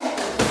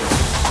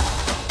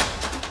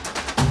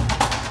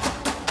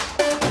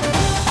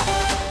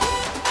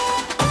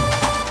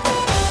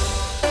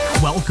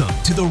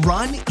to the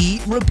Run,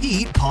 Eat,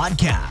 Repeat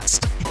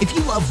podcast. If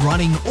you love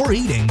running or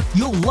eating,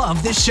 you'll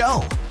love this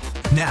show.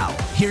 Now,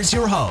 here's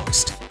your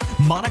host,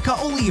 Monica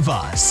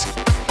Olivas.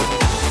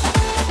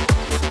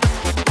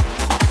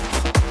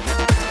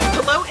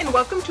 Hello and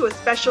welcome to a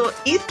special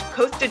East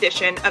Coast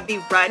edition of the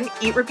Run,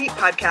 Eat, Repeat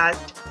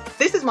podcast.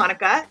 This is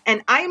Monica,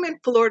 and I am in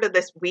Florida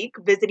this week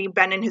visiting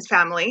Ben and his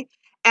family.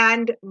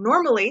 And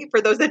normally,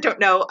 for those that don't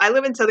know, I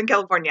live in Southern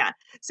California.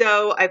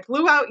 So I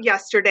flew out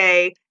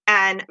yesterday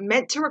and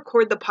meant to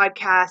record the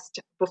podcast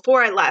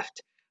before I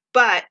left.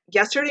 But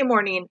yesterday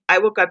morning, I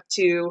woke up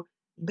to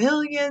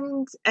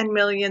millions and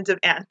millions of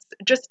ants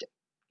just,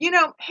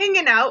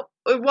 hanging out,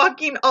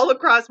 walking all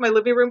across my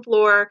living room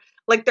floor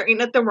like they're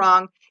eating at the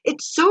wrong.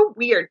 It's so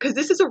weird because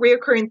this is a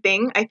reoccurring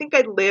thing. I think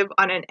I live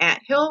on an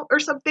anthill or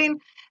something,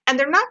 and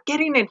they're not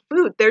getting in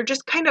food. They're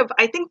just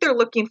I think they're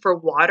looking for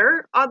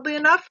water, oddly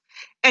enough.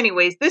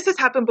 Anyways, this has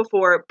happened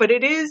before, but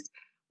it is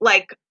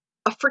like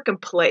a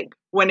freaking plague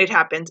when it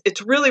happens.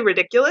 It's really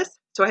ridiculous.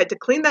 So I had to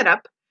clean that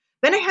up.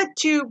 Then I had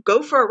to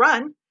go for a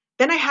run.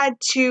 Then I had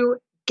to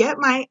get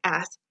my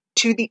ass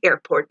to the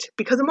airport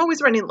because I'm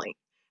always running late,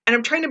 and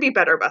I'm trying to be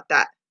better about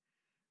that.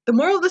 The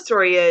moral of the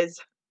story is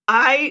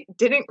I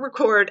didn't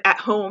record at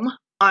home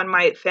on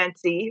my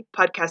fancy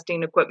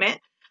podcasting equipment.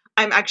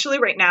 I'm actually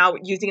right now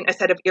using a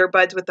set of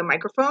earbuds with a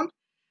microphone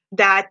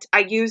that I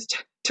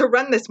used to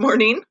run this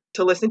morning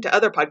to listen to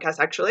other podcasts,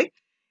 actually.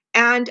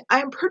 And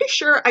I'm pretty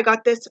sure I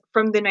got this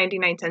from the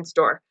 99-cent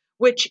store,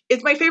 which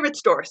is my favorite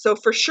store. So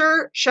for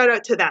sure, shout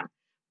out to them.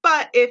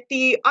 But if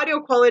the audio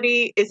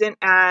quality isn't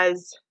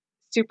as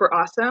super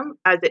awesome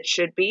as it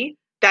should be,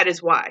 that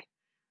is why.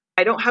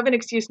 I don't have an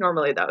excuse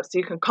normally, though, so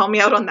you can call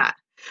me out on that.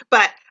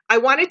 But I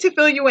wanted to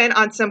fill you in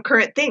on some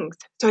current things,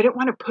 so I didn't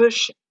want to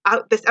push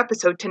out this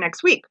episode to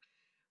next week.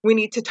 We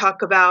need to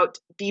talk about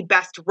the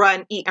best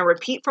run, eat, and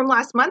repeat from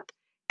last month,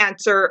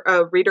 answer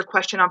a reader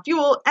question on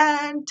fuel,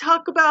 and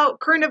talk about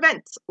current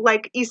events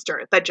like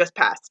Easter that just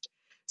passed.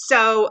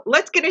 So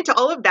let's get into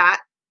all of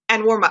that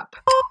and warm up.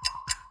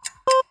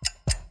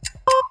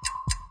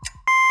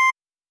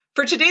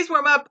 For today's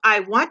warm up,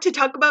 I want to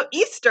talk about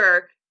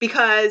Easter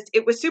because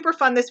it was super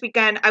fun this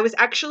weekend. I was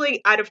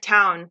actually out of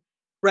town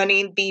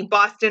running the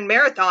Boston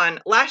Marathon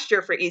last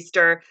year for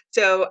Easter,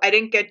 so I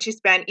didn't get to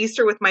spend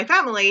Easter with my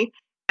family.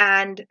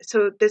 And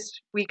so this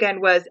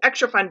weekend was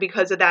extra fun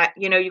because of that.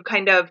 You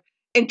kind of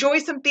enjoy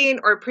something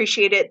or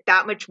appreciate it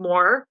that much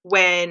more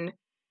when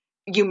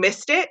you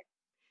missed it.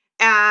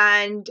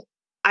 And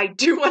I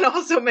do want to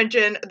also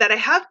mention that I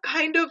have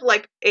kind of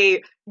like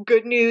a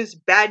good news,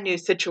 bad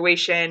news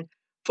situation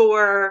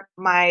for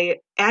my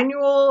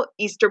annual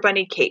Easter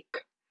Bunny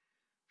cake.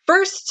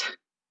 First,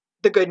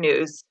 the good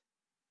news.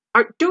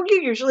 Don't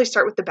you usually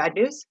start with the bad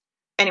news?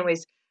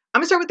 Anyways, I'm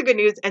going to start with the good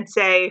news and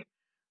say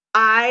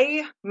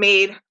I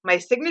made my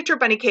signature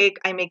bunny cake.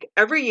 I make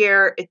every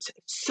year. It's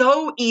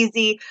so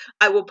easy.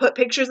 I will put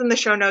pictures in the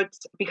show notes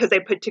because I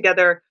put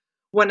together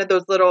one of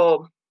those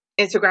little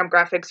Instagram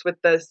graphics with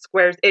the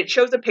squares. It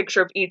shows a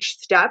picture of each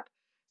step,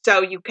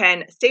 so you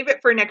can save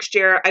it for next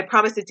year. I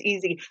promise it's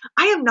easy.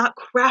 I am not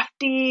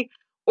crafty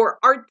or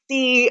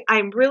artsy.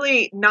 I'm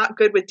really not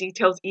good with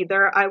details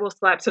either. I will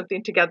slap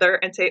something together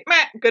and say,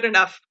 meh, good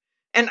enough.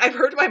 And I've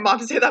heard my mom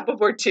say that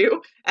before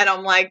too. And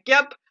I'm like,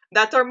 yep,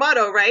 that's our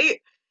motto,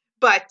 right?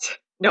 But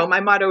no,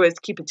 my motto is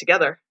keep it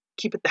together.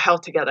 Keep it the hell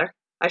together.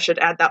 I should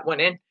add that one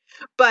in.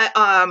 But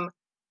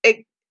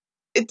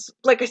it's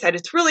like I said,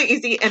 it's really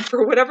easy. And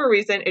for whatever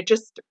reason, it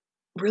just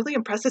really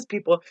impresses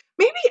people.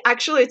 Maybe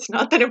actually it's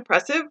not that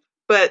impressive,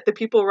 but the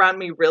people around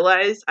me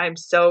realize I'm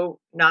so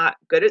not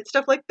good at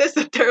stuff like this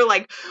that they're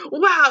like,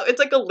 wow, it's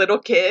like a little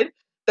kid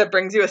that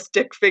brings you a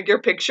stick figure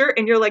picture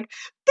and you're like,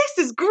 this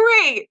is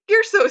great.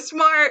 You're so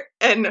smart.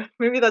 And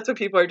maybe that's what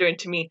people are doing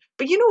to me.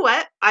 But you know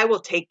what? I will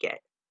take it.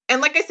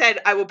 And like I said,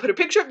 I will put a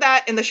picture of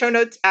that in the show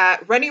notes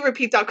at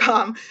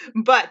runnyrepeat.com.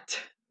 But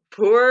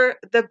for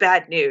the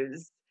bad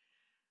news,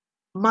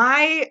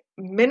 my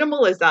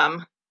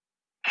minimalism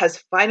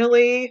has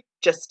finally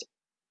just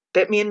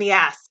bit me in the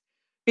ass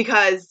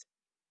because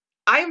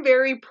I'm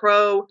very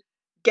pro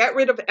get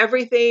rid of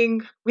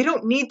everything. We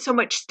don't need so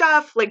much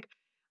stuff. Like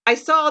I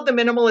saw the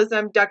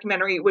minimalism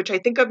documentary, which I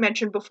think I've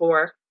mentioned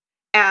before,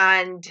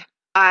 and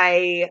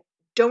I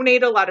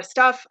donate a lot of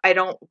stuff. I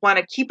don't want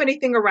to keep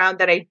anything around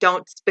that I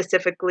don't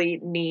specifically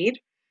need.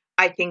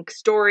 I think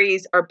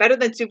stories are better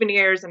than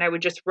souvenirs, and I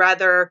would just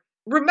rather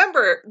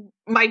remember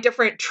my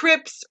different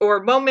trips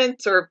or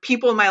moments or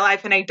people in my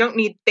life, and I don't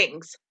need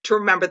things to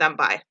remember them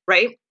by,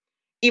 right?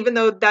 Even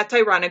though that's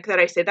ironic that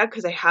I say that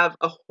because I have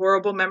a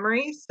horrible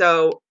memory,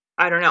 so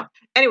I don't know.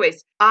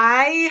 Anyways,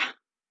 I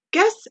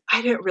guess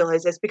I didn't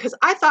realize this because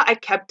I thought I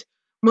kept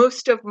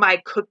most of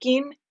my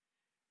cooking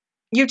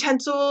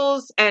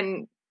utensils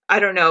and I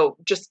don't know,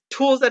 just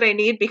tools that I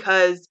need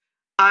because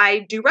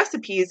I do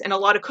recipes and a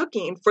lot of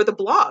cooking for the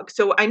blog.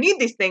 So I need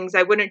these things.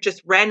 I wouldn't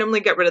just randomly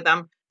get rid of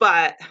them.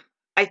 But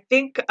I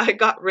think I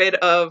got rid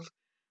of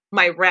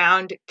my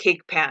round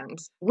cake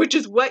pans, which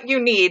is what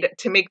you need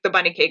to make the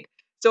bunny cake.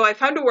 So I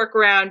found a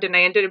workaround and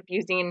I ended up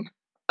using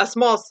a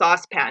small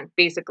saucepan,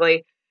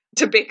 basically,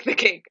 to bake the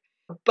cake.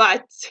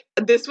 But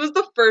this was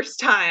the first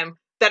time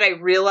that I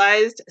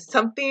realized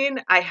something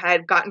I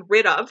had gotten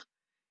rid of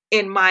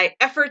in my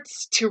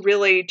efforts to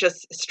really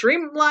just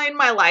streamline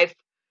my life,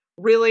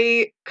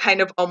 really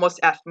kind of almost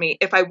effed me.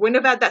 If I wouldn't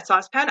have had that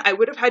saucepan, I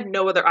would have had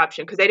no other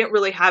option because I didn't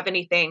really have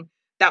anything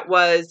that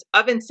was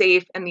oven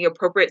safe and the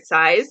appropriate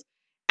size.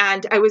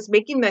 And I was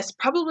making this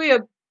probably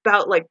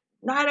about like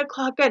 9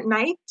 o'clock at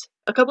night,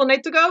 a couple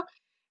nights ago.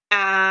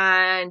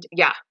 And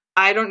yeah,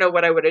 I don't know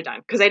what I would have done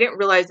because I didn't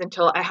realize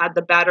until I had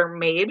the batter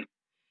made.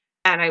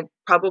 And I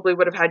probably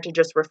would have had to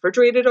just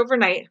refrigerate it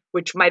overnight,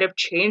 which might have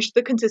changed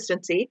the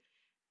consistency.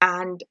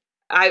 And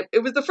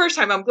it was the first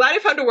time. I'm glad I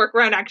found a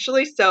workaround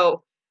actually.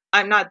 So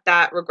I'm not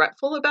that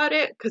regretful about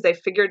it because I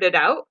figured it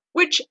out,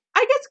 which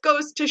I guess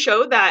goes to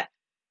show that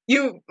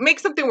you make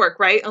something work,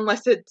 right?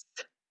 Unless it's,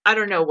 I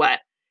don't know what.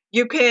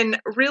 You can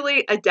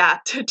really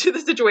adapt to the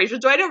situation.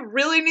 So I didn't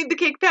really need the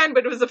cake pan,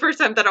 but it was the first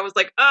time that I was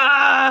like,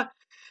 ah.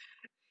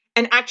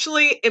 And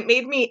actually, it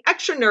made me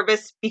extra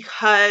nervous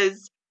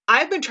because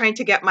I've been trying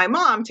to get my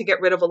mom to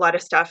get rid of a lot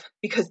of stuff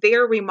because they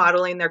are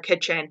remodeling their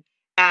kitchen.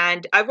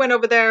 And I went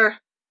over there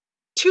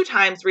 2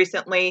 times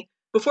recently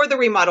before the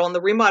remodel, and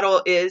the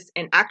remodel is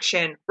in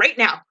action right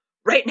now,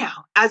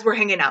 as we're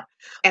hanging out.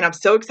 And I'm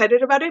so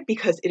excited about it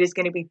because it is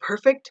going to be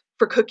perfect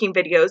for cooking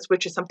videos,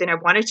 which is something I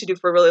wanted to do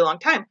for a really long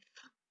time.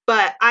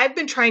 But I've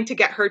been trying to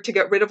get her to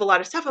get rid of a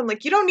lot of stuff. I'm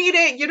like, you don't need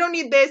it. You don't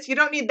need this. You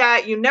don't need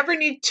that. You never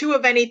need 2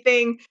 of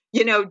anything.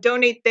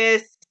 Donate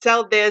this,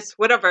 sell this,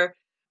 whatever.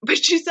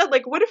 But she said,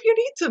 like, what if you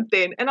need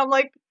something? And I'm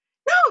like,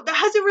 no, that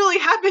hasn't really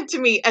happened to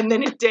me. And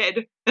then it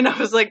did. And I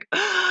was like,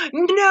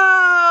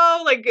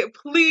 no, like,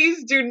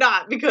 please do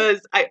not.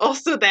 Because I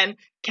also then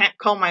can't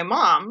call my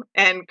mom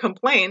and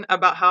complain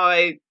about how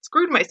I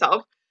screwed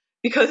myself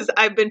because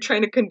I've been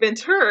trying to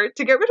convince her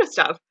to get rid of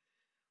stuff.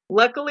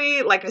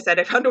 Luckily, like I said,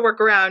 I found a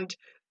workaround.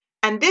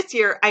 And this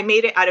year I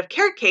made it out of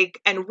carrot cake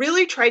and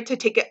really tried to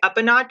take it up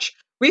a notch.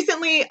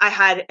 Recently, I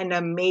had an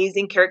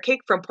amazing carrot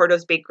cake from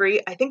Porto's Bakery.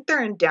 I think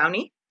they're in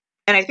Downey.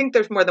 And I think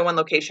there's more than one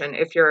location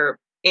if you're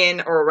in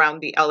or around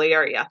the LA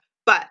area.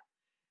 But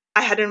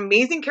I had an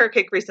amazing carrot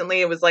cake recently.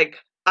 It was like,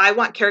 I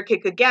want carrot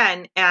cake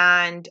again.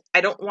 And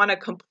I don't want to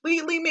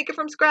completely make it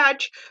from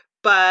scratch,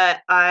 but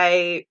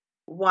I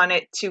want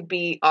it to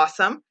be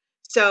awesome.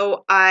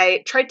 So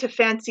I tried to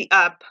fancy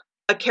up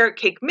a carrot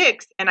cake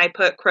mix and I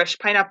put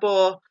crushed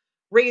pineapple,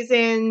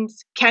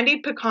 raisins,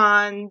 candied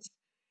pecans,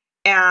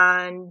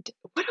 and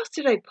what else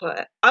did I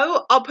put?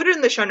 I'll put it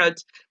in the show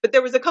notes, but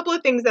there was a couple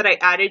of things that I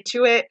added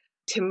to it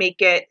to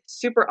make it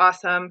super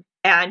awesome.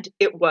 And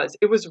it was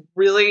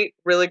really,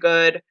 really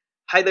good.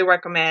 Highly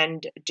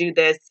recommend do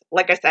this.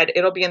 Like I said,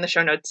 it'll be in the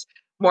show notes,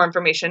 more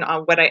information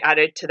on what I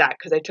added to that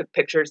because I took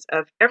pictures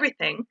of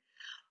everything.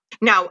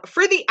 Now,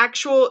 for the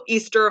actual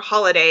Easter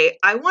holiday,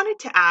 I wanted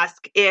to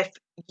ask if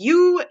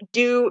you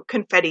do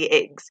confetti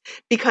eggs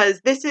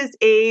because this is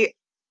a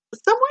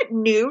somewhat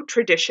new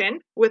tradition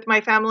with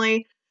my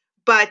family,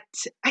 but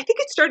I think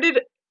it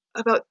started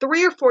about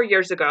 3 or 4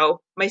 years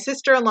ago. My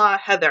sister-in-law,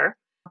 Heather,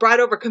 brought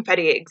over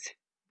confetti eggs.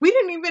 We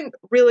didn't even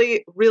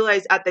really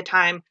realize at the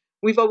time.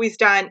 We've always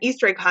done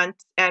Easter egg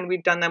hunts, and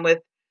we've done them with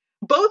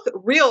both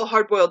real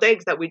hard-boiled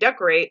eggs that we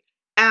decorate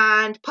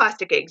and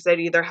plastic eggs that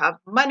either have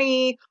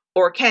money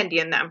or candy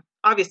in them.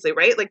 Obviously,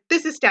 right? Like,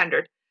 this is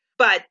standard.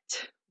 But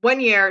one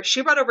year,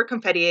 she brought over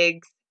confetti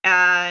eggs,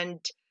 and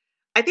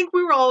I think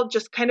we were all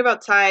just kind of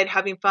outside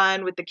having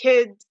fun with the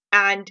kids,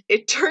 and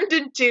it turned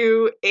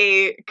into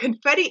a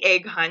confetti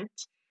egg hunt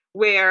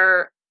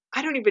where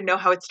I don't even know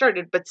how it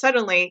started, but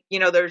suddenly,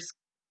 there's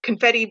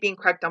confetti being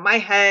cracked on my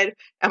head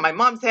and my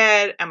mom's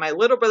head and my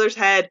little brother's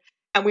head.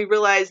 And we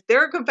realized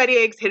there are confetti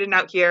eggs hidden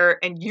out here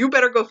and you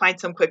better go find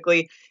some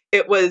quickly.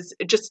 It was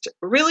just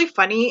really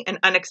funny and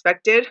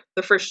unexpected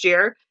the first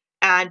year.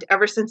 And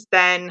ever since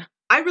then,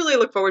 I really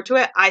look forward to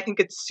it. I think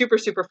it's super,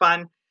 super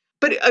fun.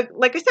 But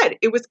like I said,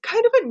 it was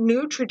kind of a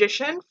new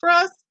tradition for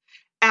us.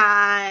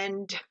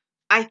 And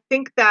I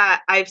think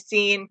that I've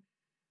seen,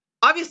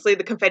 obviously,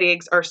 the confetti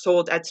eggs are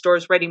sold at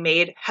stores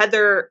ready-made.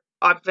 Heather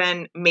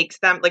often makes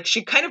them, like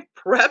she kind of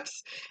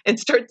preps and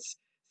starts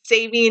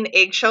saving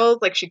eggshells.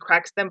 Like she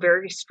cracks them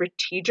very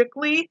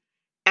strategically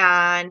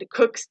and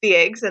cooks the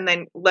eggs and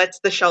then lets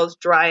the shells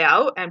dry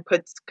out and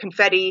puts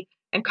confetti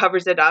and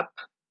covers it up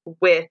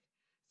with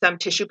some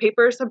tissue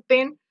paper or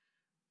something.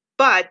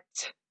 But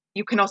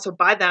you can also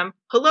buy them.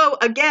 Hello,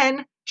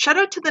 again, shout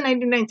out to the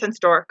 99-cent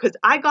store because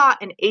I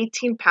got an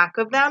 18-pack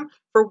of them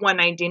for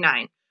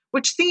 $1.99,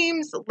 which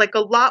seems like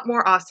a lot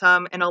more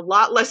awesome and a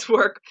lot less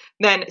work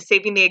than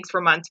saving the eggs for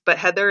months. But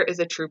Heather is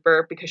a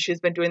trooper because she's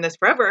been doing this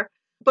forever.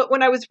 But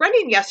when I was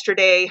running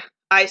yesterday,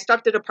 I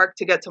stopped at a park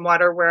to get some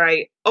water where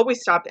I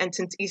always stop. And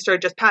since Easter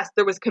just passed,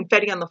 there was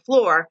confetti on the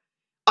floor.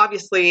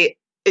 Obviously,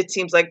 it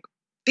seems like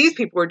these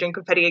people were doing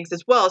confetti eggs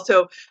as well.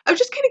 So I was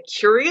just kind of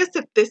curious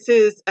if this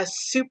is a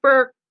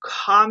super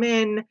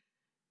common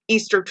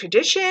Easter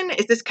tradition.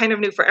 Is this kind of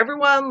new for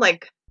everyone?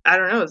 Like, I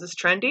don't know, is this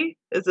trendy?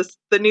 Is this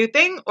the new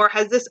thing? Or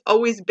has this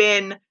always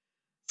been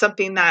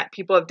something that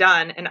people have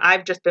done and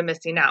I've just been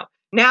missing out.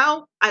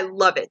 Now I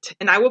love it.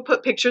 And I will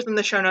put pictures in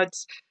the show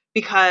notes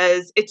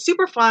because it's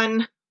super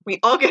fun. We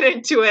all get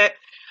into it.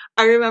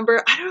 I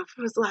remember, I don't know if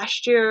it was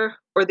last year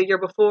or the year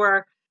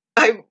before,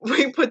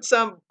 we put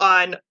some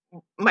on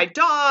my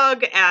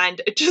dog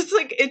and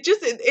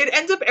it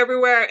ends up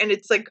everywhere and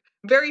it's like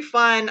very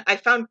fun. I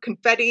found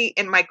confetti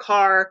in my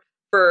car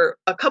for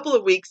a couple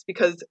of weeks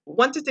because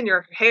once it's in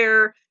your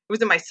hair, it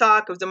was in my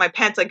sock, it was in my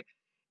pants. Like,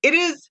 it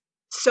is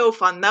so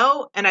fun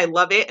though, and I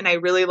love it and I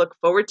really look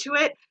forward to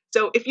it.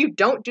 So if you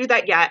don't do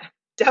that yet,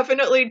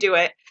 definitely do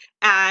it.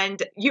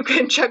 And you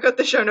can check out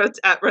the show notes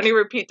at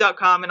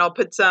runningrepeat.com and I'll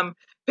put some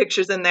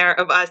pictures in there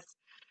of us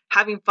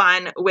having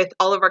fun with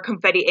all of our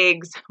confetti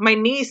eggs. My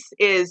niece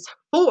is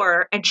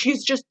 4 and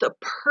she's just the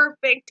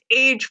perfect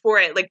age for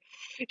it. Like,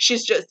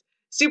 she's just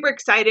super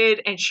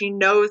excited and she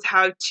knows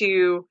how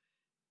to,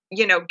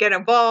 get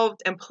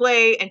involved and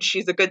play. And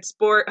she's a good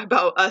sport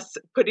about us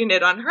putting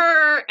it on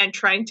her and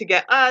trying to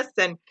get us.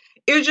 And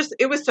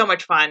it was so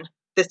much fun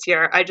this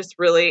year. I just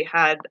really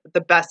had the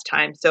best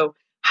time. So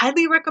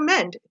highly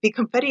recommend the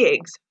confetti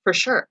eggs for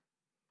sure.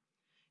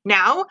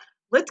 Now,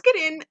 let's get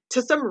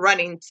into some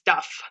running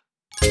stuff.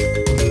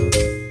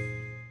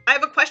 I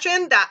have a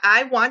question that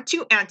I want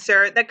to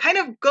answer that kind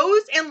of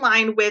goes in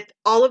line with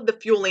all of the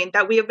fueling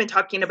that we have been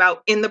talking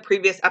about in the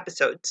previous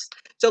episodes.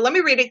 So let me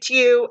read it to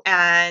you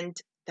and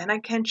then I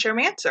can share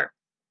my answer.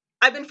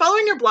 I've been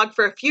following your blog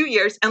for a few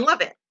years and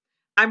love it.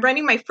 I'm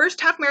running my first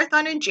half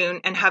marathon in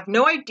June and have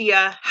no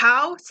idea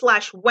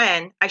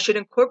how/when I should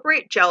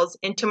incorporate gels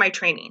into my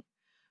training.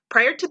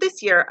 Prior to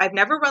this year, I've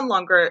never run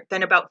longer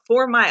than about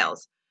 4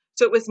 miles,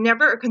 so it was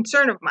never a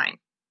concern of mine.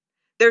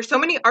 There are so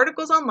many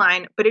articles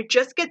online, but it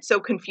just gets so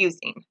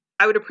confusing.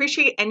 I would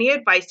appreciate any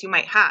advice you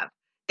might have.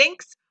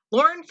 Thanks,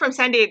 Lauren from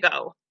San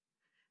Diego.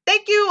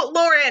 Thank you,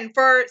 Lauren,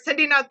 for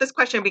sending out this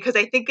question because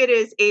I think it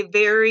is a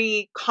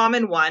very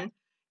common one.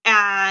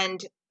 And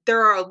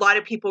there are a lot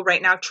of people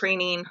right now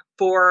training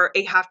for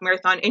a half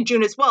marathon in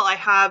June as well. I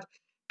have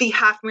the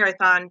half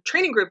marathon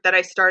training group that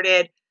I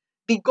started.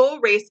 The goal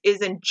race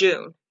is in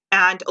June.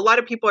 And a lot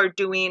of people are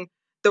doing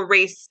the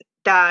race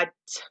that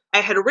I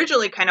had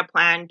originally kind of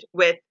planned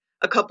with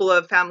a couple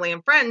of family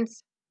and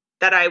friends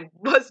that I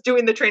was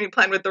doing the training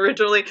plan with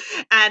originally.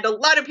 And a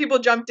lot of people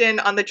jumped in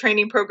on the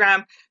training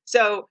program.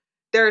 So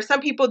there are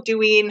some people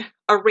doing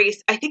a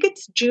race, I think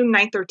it's June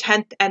 9th or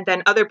 10th, and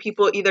then other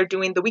people either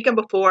doing the weekend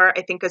before,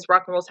 I think is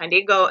Rock and Roll San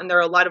Diego, and there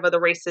are a lot of other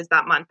races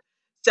that month.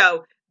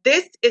 So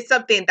this is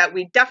something that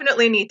we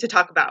definitely need to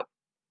talk about.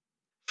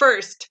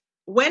 First,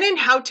 when and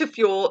how to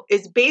fuel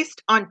is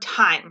based on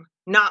time,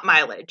 not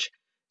mileage.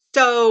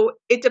 So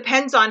it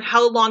depends on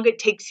how long it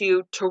takes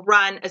you to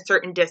run a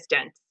certain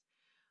distance.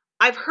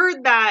 I've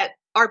heard that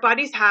our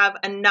bodies have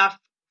enough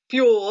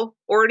fuel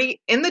already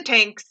in the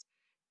tanks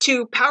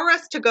to power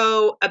us to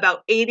go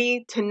about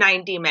 80 to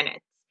 90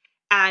 minutes.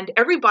 And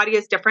every body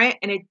is different.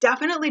 And it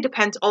definitely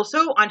depends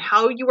also on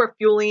how you are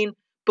fueling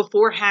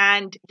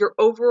beforehand, your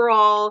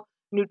overall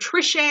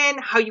nutrition,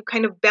 how you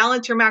kind of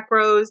balance your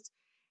macros,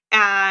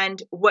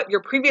 and what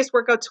your previous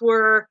workouts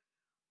were.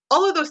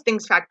 All of those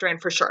things factor in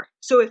for sure.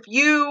 So if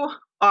you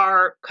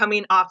are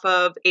coming off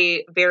of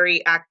a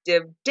very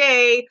active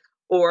day,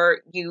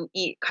 or you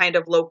eat kind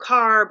of low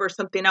carb or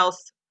something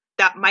else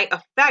that might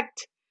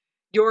affect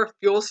your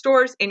fuel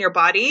stores in your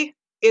body,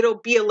 it'll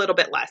be a little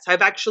bit less.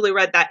 I've actually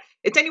read that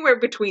it's anywhere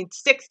between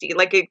 60,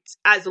 like it's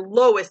as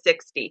low as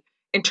 60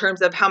 in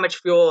terms of how much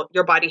fuel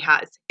your body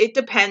has. It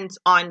depends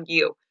on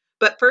you.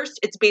 But first,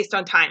 it's based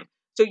on time.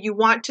 So you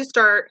want to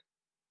start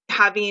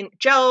having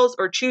gels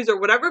or chews or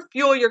whatever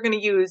fuel you're going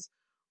to use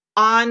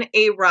on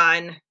a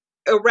run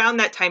around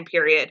that time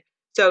period.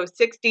 So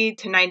 60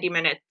 to 90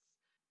 minutes.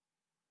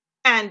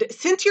 And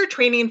since you're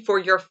training for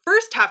your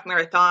first half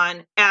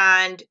marathon,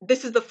 and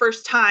this is the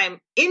first time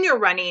in your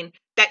running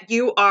that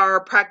you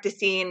are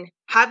practicing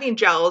having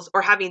gels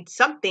or having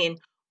something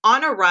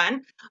on a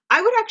run,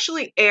 I would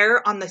actually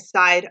err on the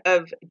side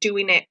of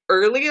doing it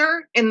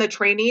earlier in the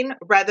training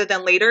rather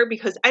than later,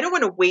 because I don't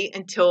want to wait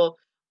until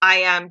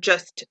I am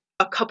just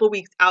a couple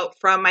weeks out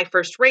from my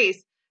first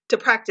race to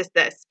practice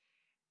this.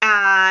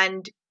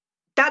 And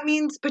that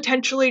means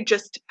potentially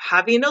just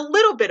having a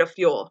little bit of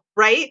fuel,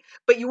 right?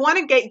 But you want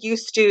to get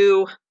used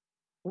to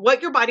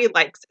what your body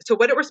likes. So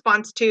what it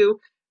responds to,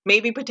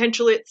 maybe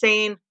potentially it's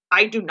saying,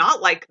 I do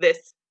not like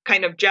this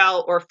kind of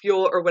gel or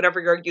fuel or whatever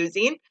you're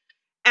using,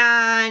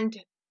 and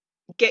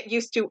get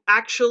used to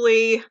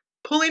actually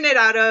pulling it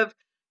out of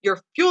your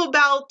fuel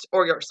belt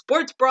or your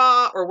sports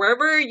bra or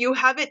wherever you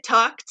have it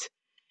tucked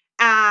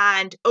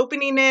and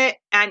opening it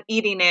and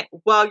eating it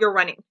while you're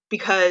running,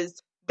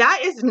 because that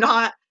is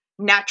not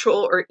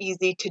natural or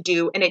easy to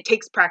do, and it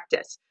takes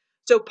practice.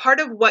 So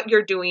part of what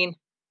you're doing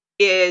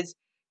is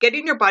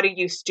getting your body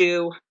used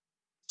to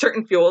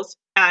certain fuels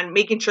and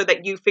making sure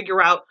that you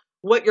figure out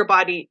what your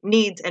body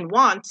needs and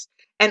wants,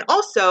 and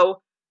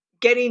also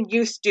getting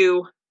used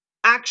to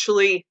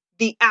actually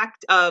the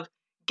act of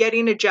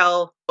getting a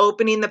gel,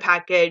 opening the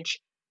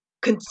package,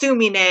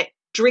 consuming it,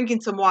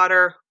 drinking some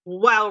water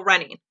while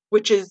running,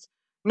 which is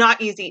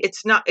not easy.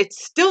 It's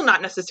still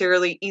not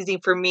necessarily easy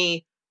for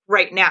me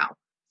right now.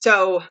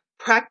 So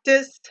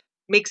practice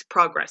makes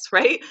progress,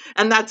 right?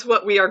 And that's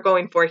what we are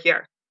going for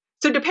here.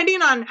 So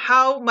depending on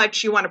how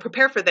much you want to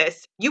prepare for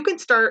this, you can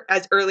start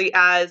as early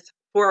as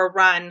for a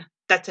run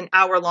that's an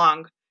hour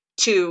long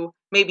to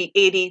maybe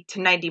 80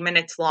 to 90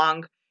 minutes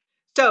long.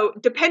 So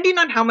depending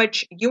on how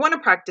much you want to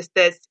practice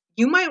this,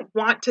 you might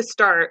want to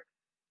start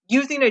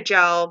using a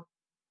gel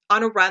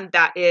on a run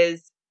that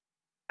is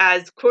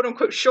as quote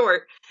unquote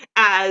short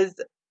as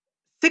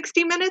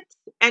 60 minutes.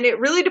 And it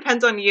really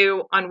depends on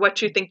you on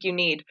what you think you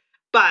need.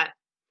 But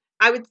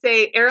I would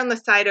say err on the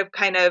side of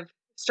kind of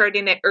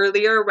starting it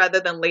earlier rather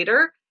than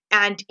later,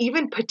 and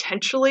even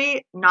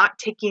potentially not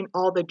taking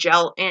all the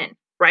gel in,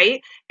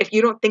 right? If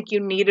you don't think you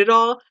need it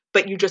all,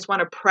 but you just want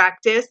to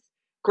practice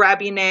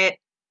grabbing it,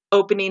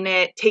 opening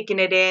it, taking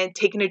it in,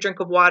 taking a drink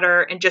of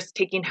water, and just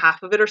taking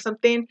half of it or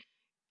something,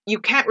 you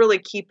can't really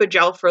keep a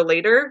gel for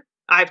later.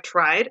 I've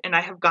tried and I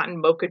have gotten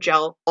mocha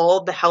gel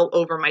all the hell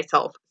over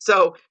myself.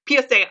 So,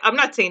 PSA, I'm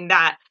not saying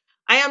that.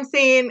 I am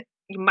saying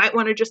you might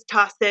want to just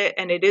toss it,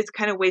 and it is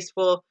kind of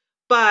wasteful,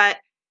 but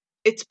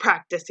it's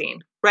practicing,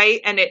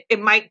 right? And it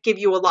might give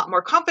you a lot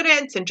more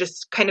confidence and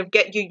just kind of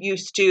get you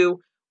used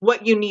to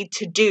what you need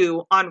to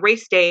do on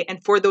race day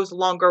and for those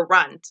longer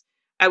runs.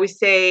 I always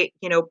say,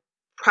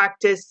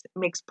 practice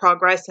makes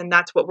progress, and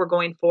that's what we're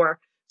going for.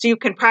 So you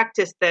can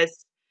practice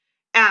this.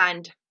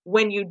 And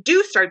when you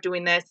do start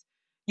doing this,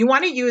 you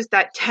want to use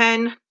that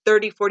 10,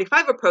 30,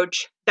 45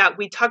 approach that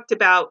we talked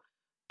about.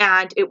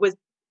 And it was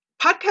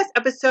podcast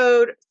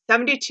episode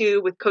 72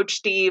 with Coach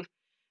Steve.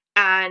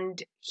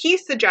 And he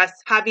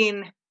suggests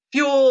having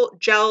fuel,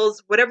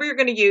 gels, whatever you're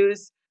going to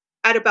use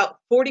at about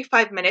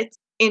 45 minutes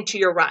into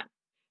your run.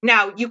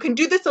 Now, you can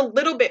do this a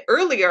little bit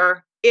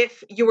earlier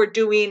if you are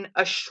doing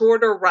a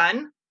shorter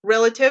run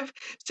relative.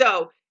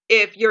 So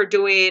if you're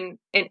doing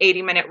an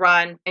 80-minute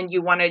run and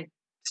you want to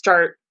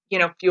start,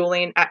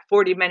 fueling at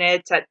 40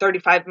 minutes, at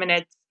 35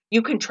 minutes,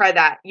 you can try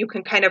that. You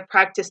can kind of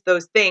practice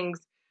those things.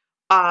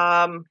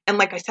 And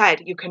like I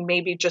said, you can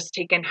maybe just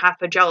take in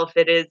half a gel if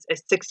it is a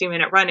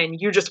 60-minute run and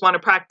you just want to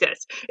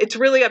practice. It's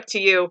really up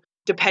to you,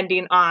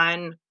 depending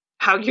on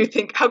how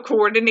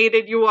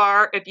coordinated you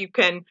are. If you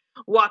can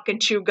walk and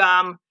chew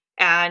gum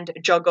and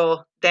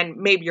juggle, then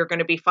maybe you're going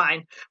to be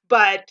fine.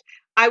 But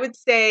I would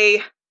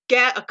say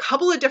get a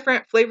couple of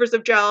different flavors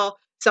of gel.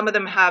 Some of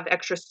them have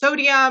extra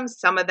sodium.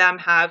 Some of them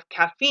have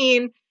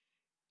caffeine.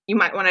 You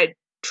might want to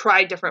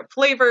try different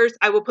flavors.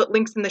 I will put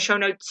links in the show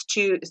notes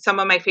to some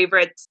of my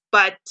favorites,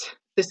 but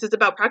this is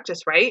about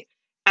practice, right?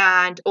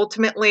 And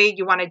ultimately,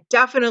 you want to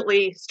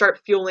definitely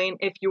start fueling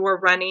if you are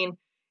running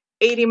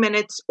 80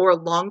 minutes or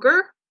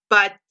longer.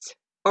 But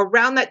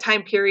around that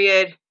time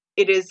period,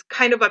 it is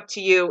kind of up to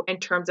you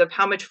in terms of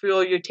how much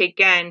fuel you take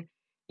in.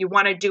 You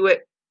want to do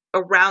it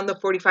around the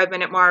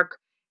 45-minute mark,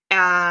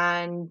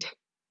 and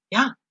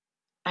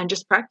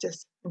just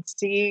practice and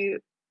see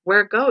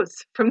where it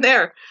goes from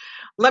there.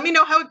 Let me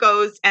know how it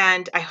goes,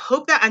 and I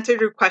hope that answered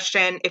your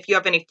question. If you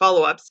have any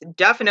follow-ups,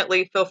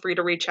 definitely feel free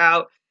to reach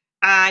out.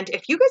 And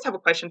if you guys have a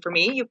question for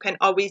me, you can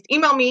always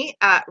email me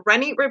at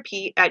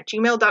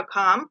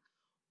runeatrepeat@gmail.com,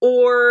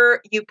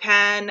 or you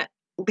can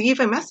leave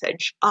a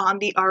message on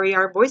the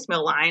RER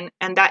voicemail line,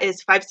 and that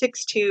is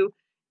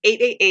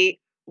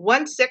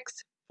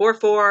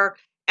 562-888-1644.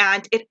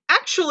 And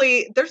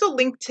there's a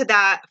link to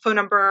that phone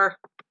number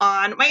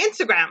on my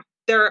Instagram.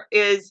 There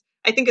is,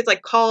 I think it's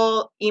like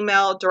call,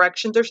 email,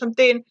 directions or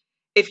something.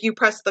 If you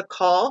press the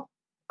call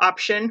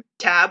option,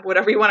 tab,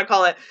 whatever you want to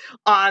call it,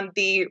 on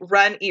the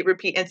Run, Eat,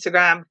 Repeat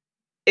Instagram,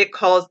 it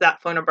calls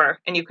that phone number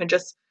and you can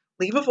just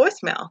leave a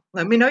voicemail.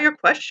 Let me know your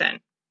question.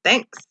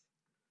 Thanks.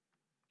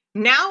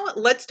 Now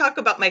let's talk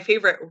about my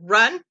favorite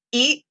run,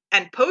 eat,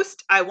 and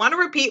post I want to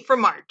repeat for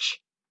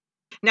March.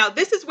 Now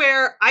this is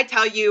where I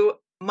tell you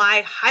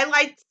my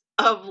highlights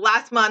of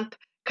last month,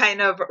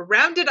 kind of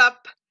rounded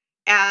up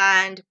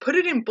and put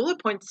it in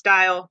bullet point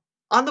style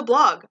on the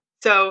blog.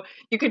 So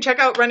you can check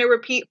out Run and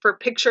Repeat for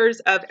pictures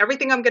of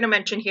everything I'm going to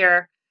mention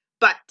here.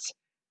 But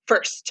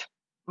first,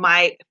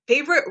 my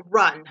favorite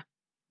run.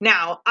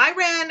 Now, I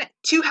ran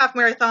 2 half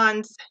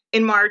marathons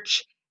in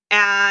March,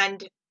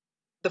 and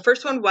the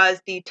first one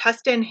was the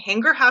Tustin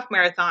Hanger Half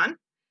Marathon.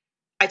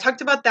 I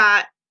talked about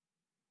that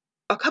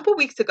a couple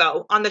weeks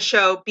ago on the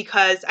show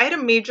because I had a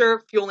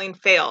major fueling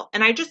fail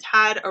and I just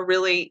had a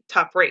really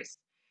tough race.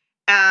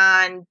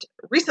 And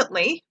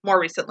more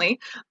recently,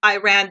 I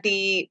ran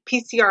the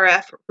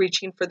PCRF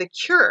Reaching for the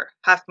Cure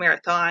half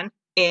marathon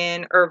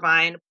in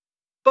Irvine.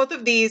 Both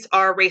of these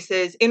are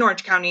races in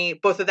Orange County.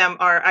 Both of them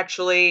are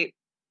actually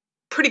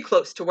pretty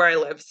close to where I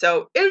live.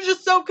 So it was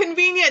just so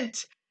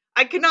convenient.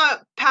 I could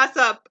not pass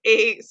up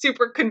a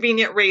super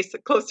convenient race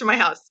close to my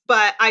house.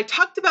 But I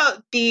talked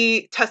about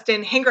the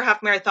Tustin Hanger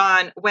Half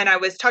Marathon when I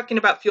was talking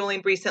about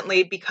fueling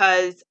recently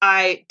because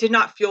I did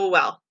not fuel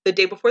well the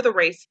day before the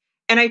race.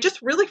 And I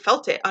just really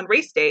felt it on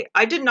race day.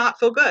 I did not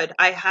feel good.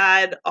 I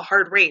had a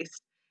hard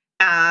race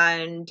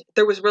and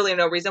there was really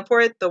no reason for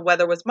it. The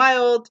weather was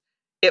mild.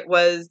 It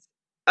was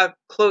a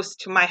close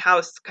to my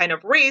house kind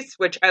of race,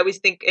 which I always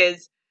think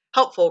is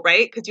helpful,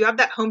 right? Because you have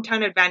that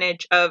hometown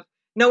advantage of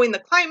knowing the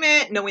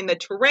climate, knowing the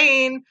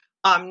terrain,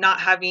 not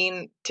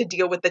having to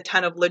deal with a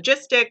ton of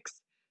logistics.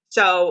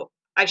 So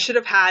I should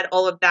have had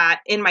all of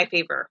that in my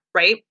favor,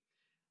 right?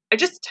 I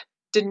just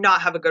did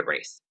not have a good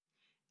race.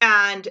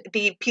 And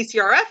the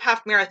PCRF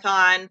half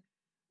marathon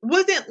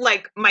wasn't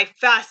like my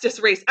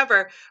fastest race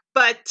ever,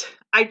 but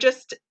I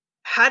just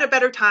had a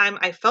better time.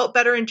 I felt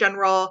better in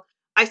general.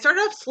 I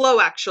started off slow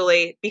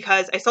actually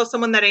because I saw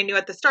someone that I knew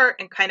at the start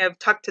and kind of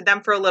talked to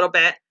them for a little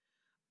bit,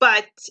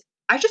 but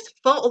I just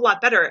felt a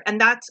lot better. And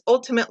that's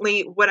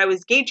ultimately what I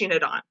was gauging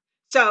it on.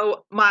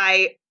 So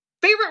my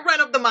favorite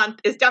run of the month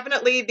is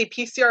definitely the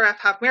PCRF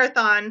half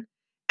marathon.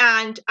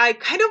 And I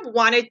kind of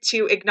wanted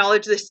to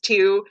acknowledge this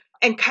too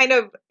and kind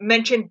of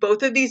mention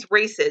both of these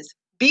races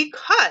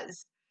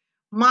because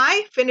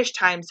my finish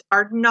times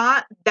are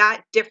not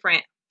that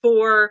different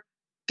for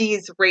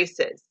these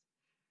races.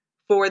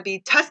 For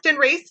the Tustin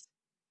race,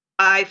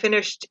 I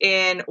finished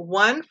in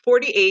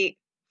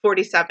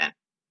 1:48:47,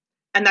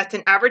 and that's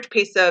an average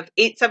pace of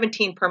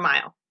 8:17 per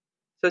mile.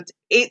 So it's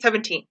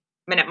 8:17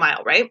 minute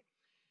mile, right?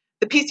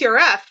 The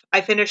PCRF,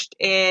 I finished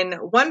in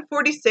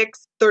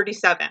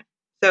 1:46:37.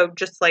 So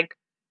just like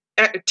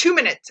 2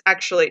 minutes,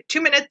 actually,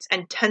 2 minutes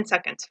and 10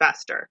 seconds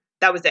faster.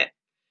 That was it.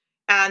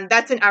 And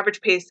that's an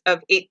average pace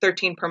of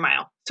 8:13 per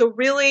mile. So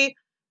really,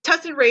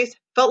 Tustin race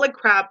felt like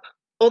crap.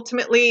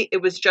 Ultimately,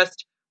 it was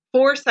just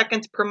 4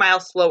 seconds per mile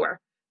slower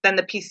than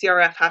the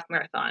PCRF half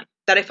marathon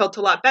that I felt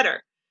a lot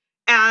better.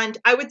 And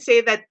I would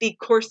say that the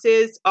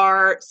courses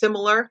are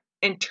similar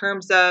in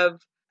terms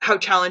of how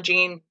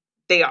challenging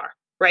they are,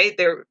 right?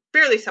 They're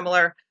fairly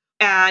similar.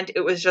 And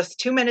it was just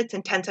 2 minutes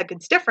and 10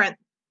 seconds different,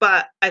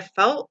 but I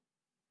felt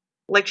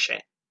like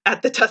shit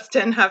at the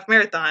Tustin half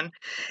marathon.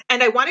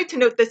 And I wanted to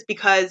note this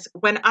because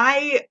when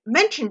I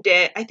mentioned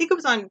it, I think it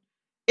was on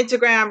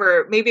Instagram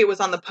or maybe it was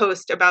on the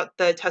post about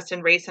the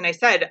Tustin race. And I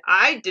said,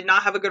 I did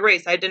not have a good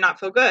race. I did not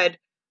feel good,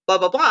 blah,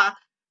 blah, blah.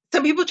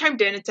 Some people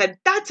chimed in and said,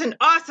 that's an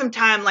awesome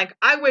time. Like,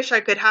 I wish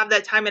I could have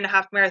that time in a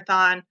half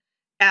marathon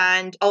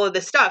and all of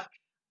this stuff.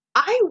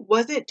 I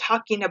wasn't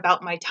talking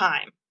about my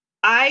time.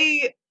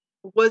 I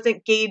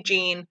wasn't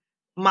gauging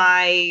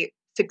my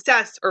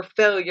success or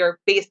failure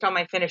based on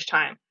my finish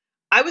time.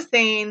 I was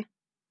saying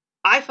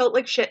I felt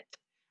like shit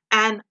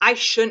and I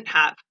shouldn't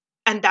have.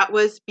 And that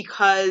was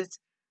because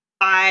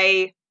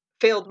I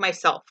failed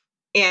myself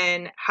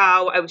in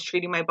how I was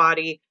treating my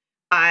body.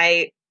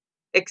 I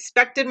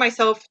expected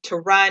myself to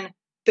run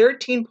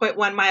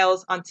 13.1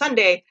 miles on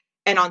Sunday,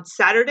 and on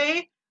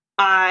Saturday,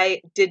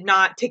 I did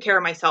not take care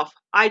of myself.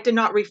 I did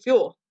not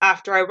refuel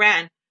after I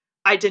ran.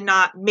 I did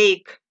not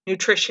make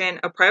nutrition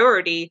a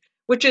priority,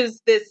 which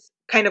is this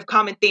kind of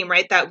common theme,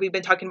 right? That we've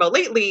been talking about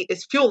lately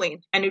is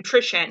fueling and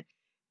nutrition.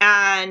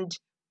 And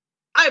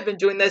I've been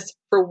doing this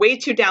for way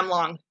too damn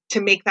long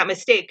to make that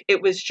mistake.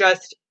 It was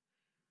just,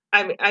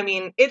 I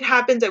mean, it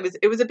happens.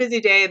 It was a busy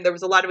day and there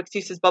was a lot of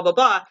excuses, blah, blah,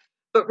 blah.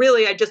 But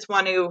really, I just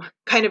want to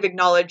kind of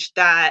acknowledge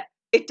that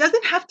it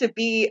doesn't have to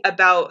be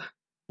about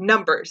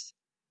numbers.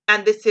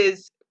 And this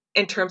is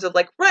in terms of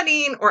like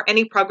running or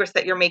any progress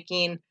that you're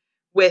making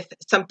with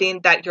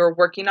something that you're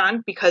working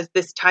on, because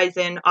this ties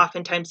in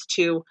oftentimes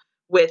to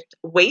with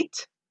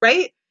weight,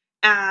 right?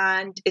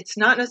 And it's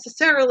not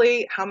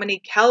necessarily how many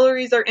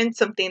calories are in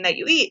something that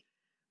you eat,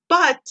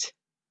 but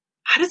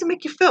how does it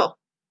make you feel?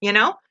 You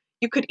know,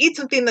 you could eat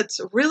something that's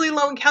really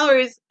low in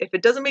calories. If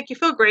it doesn't make you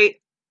feel great,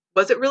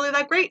 was it really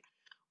that great?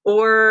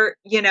 Or,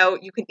 you know,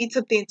 you can eat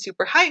something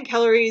super high in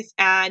calories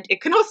and it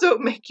can also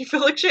make you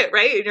feel like shit,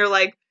 right? And you're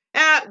like,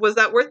 was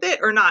that worth it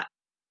or not?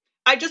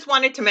 I just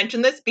wanted to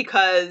mention this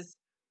because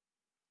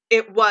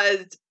it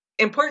was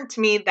important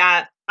to me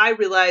that I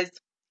realized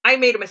I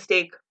made a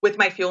mistake with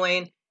my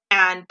fueling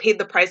and paid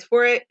the price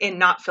for it in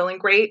not feeling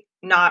great,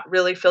 not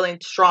really feeling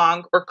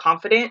strong or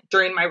confident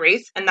during my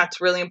race. And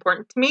that's really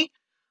important to me.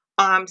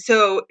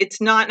 So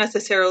it's not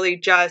necessarily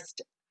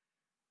just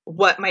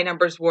what my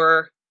numbers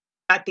were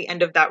at the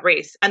end of that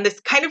race. And this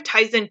kind of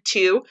ties in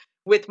too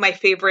with my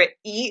favorite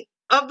eat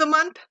of the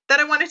month that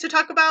I wanted to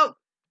talk about.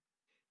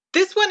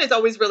 This one is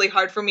always really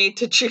hard for me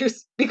to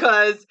choose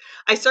because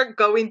I start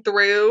going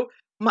through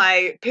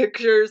my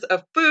pictures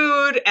of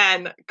food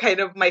and kind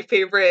of my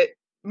favorite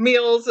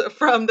meals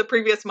from the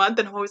previous month.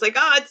 And I'm always like,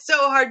 it's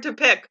so hard to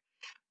pick.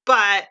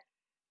 But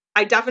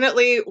I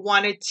definitely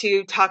wanted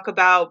to talk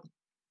about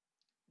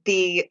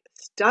the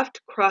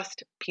stuffed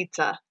crust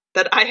pizza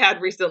that I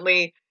had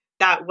recently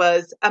that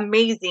was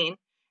amazing.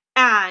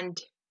 And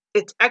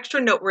it's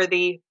extra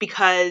noteworthy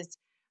because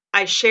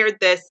I shared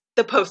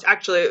the post,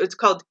 actually, it was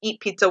called Eat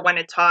Pizza When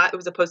It's Hot. It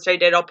was a post I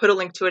did. I'll put a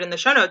link to it in the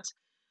show notes.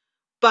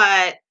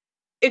 But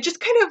it just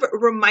kind of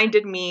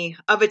reminded me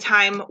of a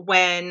time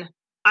when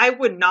I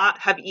would not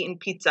have eaten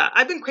pizza.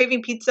 I've been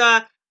craving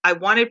pizza. I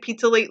wanted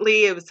pizza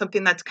lately. It was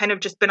something that's kind of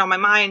just been on my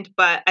mind,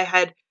 but I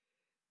had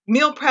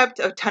meal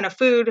prepped a ton of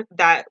food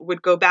that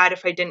would go bad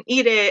if I didn't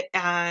eat it.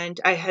 And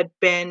I had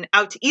been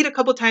out to eat a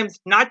couple times,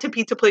 not to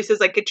pizza places.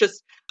 Like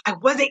I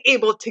wasn't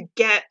able to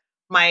get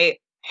my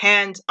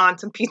hands on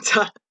some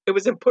pizza. It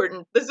was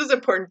important. This was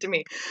important to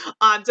me.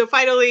 So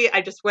finally,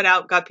 I just went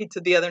out, got pizza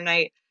the other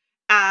night,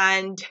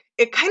 and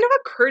it kind of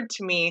occurred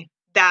to me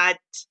that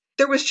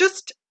there was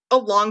just a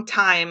long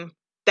time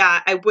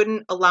that I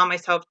wouldn't allow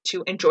myself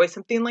to enjoy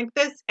something like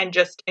this and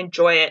just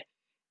enjoy it.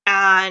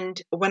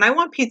 And when I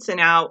want pizza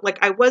now, like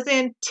I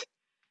wasn't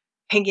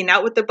hanging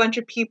out with a bunch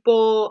of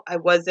people. I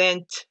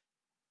wasn't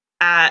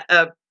at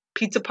a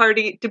pizza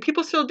party. Do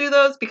people still do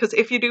those? Because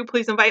if you do,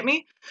 please invite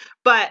me.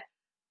 But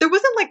there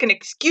wasn't like an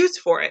excuse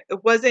for it.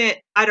 It wasn't,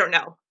 I don't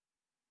know,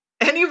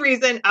 any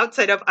reason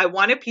outside of I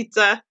wanted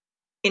pizza.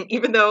 And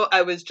even though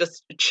I was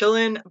just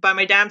chilling by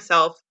my damn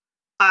self,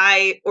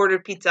 I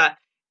ordered pizza.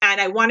 And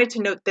I wanted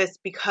to note this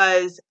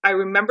because I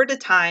remembered a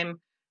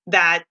time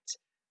that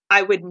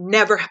I would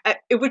never,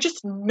 it would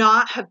just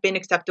not have been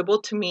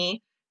acceptable to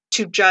me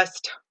to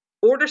just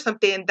order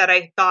something that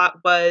I thought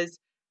was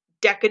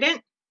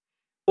decadent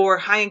or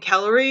high in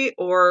calorie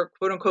or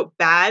quote unquote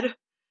bad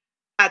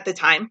at the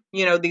time.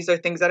 You know, these are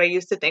things that I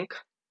used to think,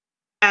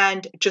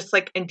 and just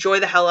like enjoy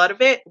the hell out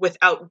of it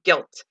without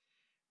guilt.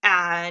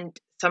 And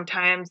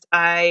sometimes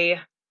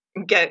I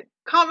get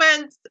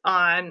comments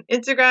on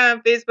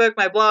Instagram, Facebook,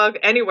 my blog,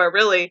 anywhere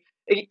really,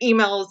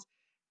 emails.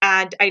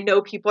 And I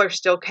know people are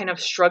still kind of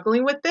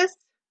struggling with this.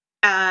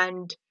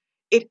 And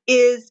it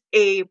is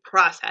a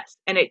process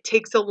and it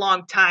takes a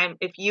long time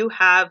if you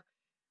have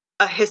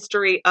a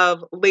history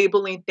of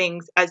labeling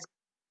things as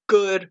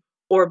good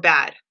or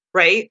bad,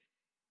 right?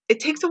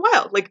 It takes a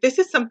while. Like this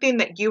is something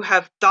that you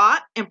have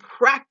thought and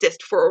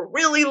practiced for a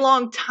really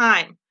long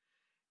time.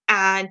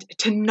 And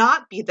to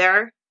not be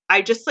there,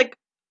 I just like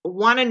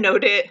want to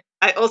note it.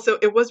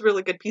 It was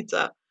really good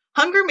pizza.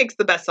 Hunger makes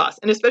the best sauce.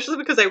 And especially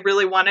because I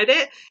really wanted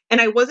it. And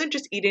I wasn't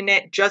just eating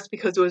it just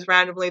because it was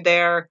randomly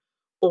there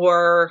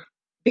or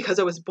because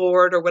I was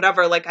bored or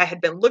whatever. Like I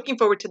had been looking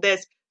forward to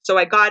this. So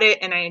I got it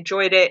and I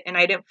enjoyed it. And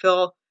I didn't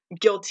feel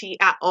guilty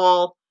at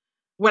all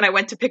when I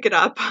went to pick it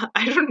up.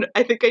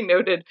 I think I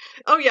noted,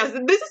 oh yes,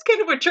 this is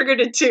kind of what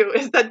triggered it too,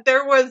 is that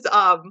there was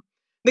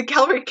the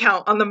calorie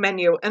count on the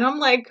menu. And I'm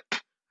like,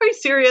 are you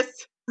serious?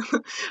 I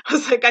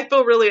was like, I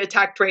feel really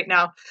attacked right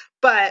now.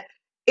 But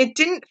it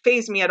didn't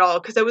faze me at all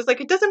because I was like,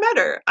 it doesn't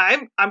matter.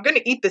 I'm going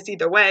to eat this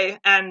either way.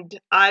 And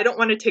I don't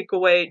want to take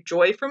away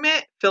joy from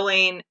it,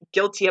 feeling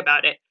guilty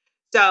about it.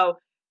 So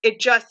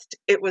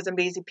it was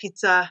amazing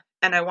pizza.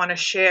 And I want to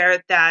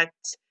share that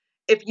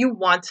if you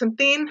want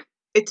something,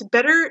 it's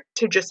better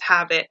to just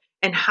have it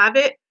and have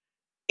it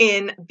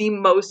in the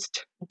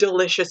most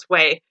delicious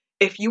way.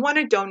 If you want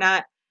a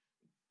donut,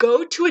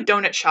 go to a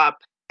donut shop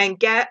and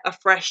get a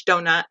fresh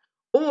donut,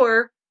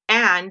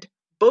 and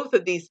both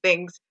of these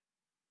things,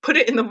 put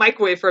it in the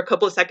microwave for a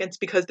couple of seconds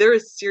because there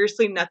is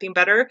seriously nothing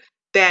better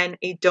than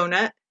a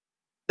donut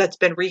that's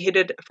been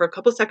reheated for a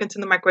couple of seconds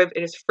in the microwave.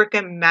 It is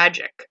freaking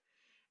magic.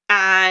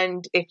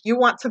 And if you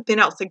want something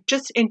else, like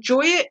just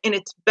enjoy it in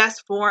its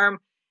best form.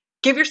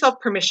 Give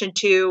yourself permission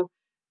to,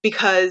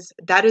 because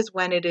that is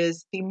when it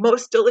is the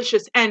most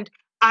delicious. And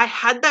I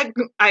had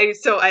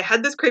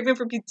this craving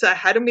for pizza. I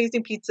had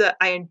amazing pizza.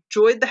 I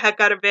enjoyed the heck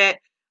out of it.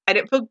 I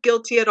didn't feel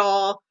guilty at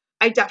all.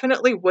 I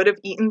definitely would have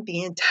eaten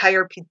the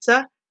entire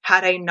pizza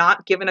had I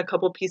not given a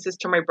couple pieces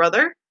to my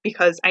brother,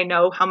 because I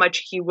know how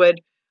much he would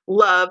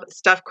love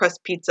stuffed crust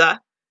pizza,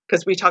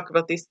 because we talk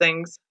about these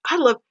things. I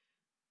love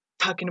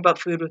talking about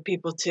food with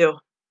people too.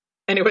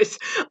 Anyways,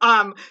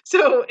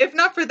 so if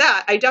not for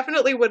that, I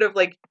definitely would have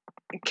like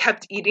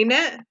kept eating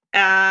it.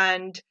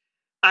 And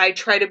I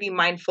try to be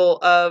mindful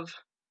of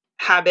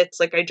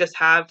habits. Like I just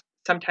have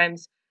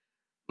sometimes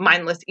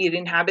mindless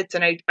eating habits.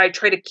 And I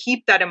try to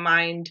keep that in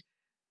mind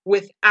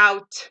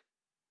without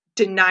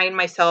denying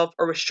myself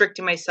or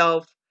restricting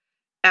myself.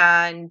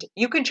 And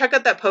you can check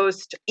out that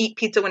post, Eat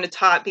Pizza When It's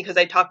Hot, because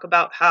I talk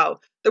about how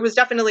there was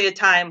definitely a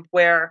time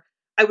where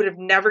I would have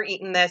never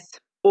eaten this,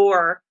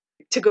 or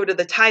to go to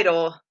the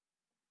title,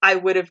 I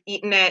would have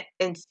eaten it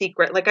in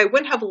secret. Like I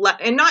wouldn't have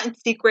and not in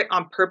secret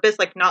on purpose,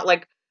 like not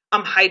like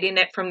I'm hiding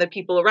it from the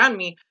people around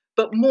me,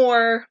 but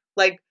more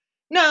like,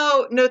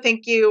 no,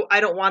 thank you. I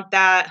don't want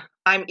that.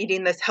 I'm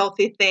eating this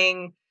healthy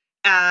thing.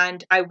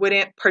 And I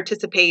wouldn't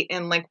participate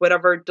in like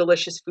whatever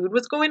delicious food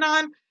was going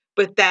on.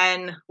 But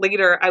then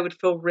later I would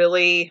feel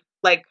really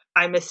like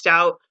I missed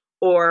out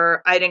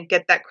or I didn't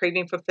get that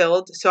craving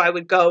fulfilled. So I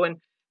would go and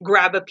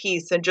grab a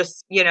piece and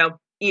just,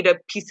 eat a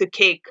piece of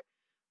cake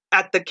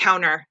at the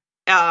counter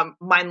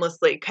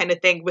mindlessly kind of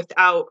thing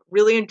without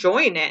really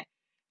enjoying it.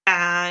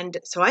 And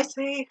so I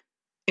say,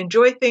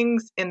 enjoy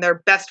things in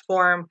their best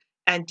form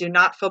and do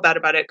not feel bad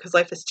about it because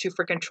life is too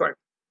freaking short.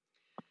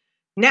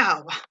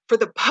 Now, for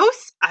the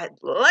posts I'd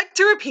like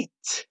to repeat.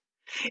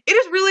 It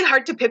is really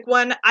hard to pick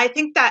one. I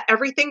think that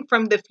everything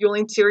from the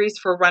Fueling series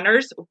for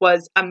runners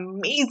was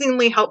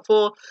amazingly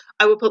helpful.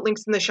 I will put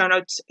links in the show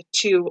notes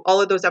to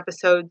all of those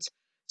episodes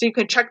so you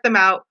can check them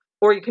out,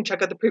 or you can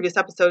check out the previous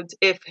episodes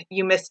if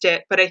you missed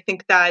it. But I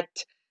think that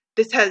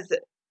this has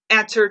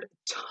answered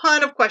a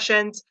ton of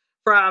questions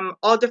from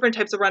all different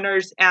types of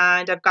runners,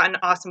 and I've gotten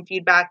awesome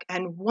feedback.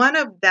 And one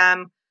of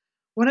them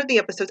one of the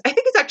episodes, I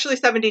think it's actually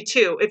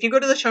 72. If you go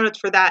to the show notes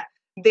for that,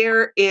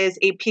 there is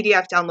a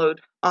PDF download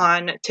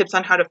on tips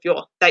on how to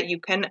fuel that you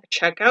can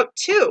check out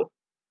too.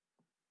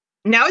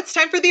 Now it's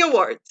time for the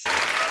awards.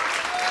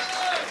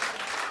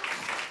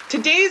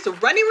 Today's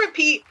Running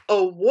Repeat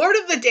award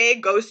of the day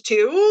goes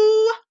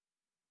to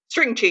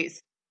string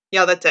cheese.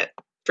 Yeah, that's it.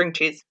 String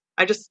cheese.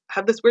 I just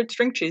have this weird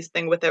string cheese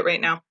thing with it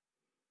right now.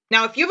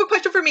 Now, if you have a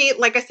question for me,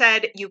 like I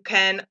said, you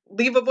can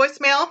leave a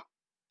voicemail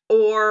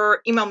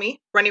or email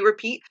me,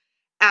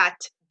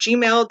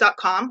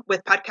 runningrepeat@gmail.com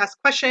with podcast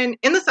question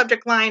in the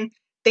subject line.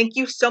 Thank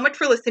you so much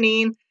for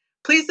listening.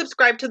 Please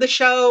subscribe to the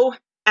show.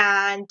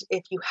 And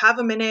if you have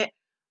a minute,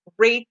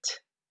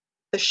 rate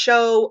the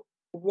show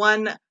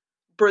 1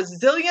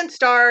 Brazilian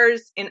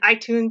stars in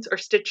iTunes or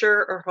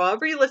Stitcher or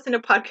however you listen to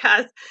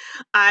podcasts.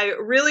 I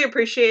really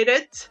appreciate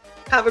it.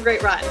 Have a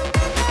great run.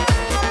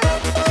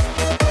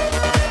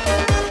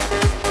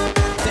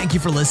 Thank you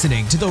for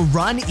listening to the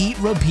Run, Eat,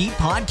 Repeat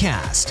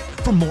podcast.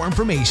 For more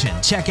information,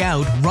 check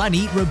out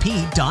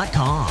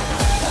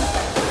runeatrepeat.com.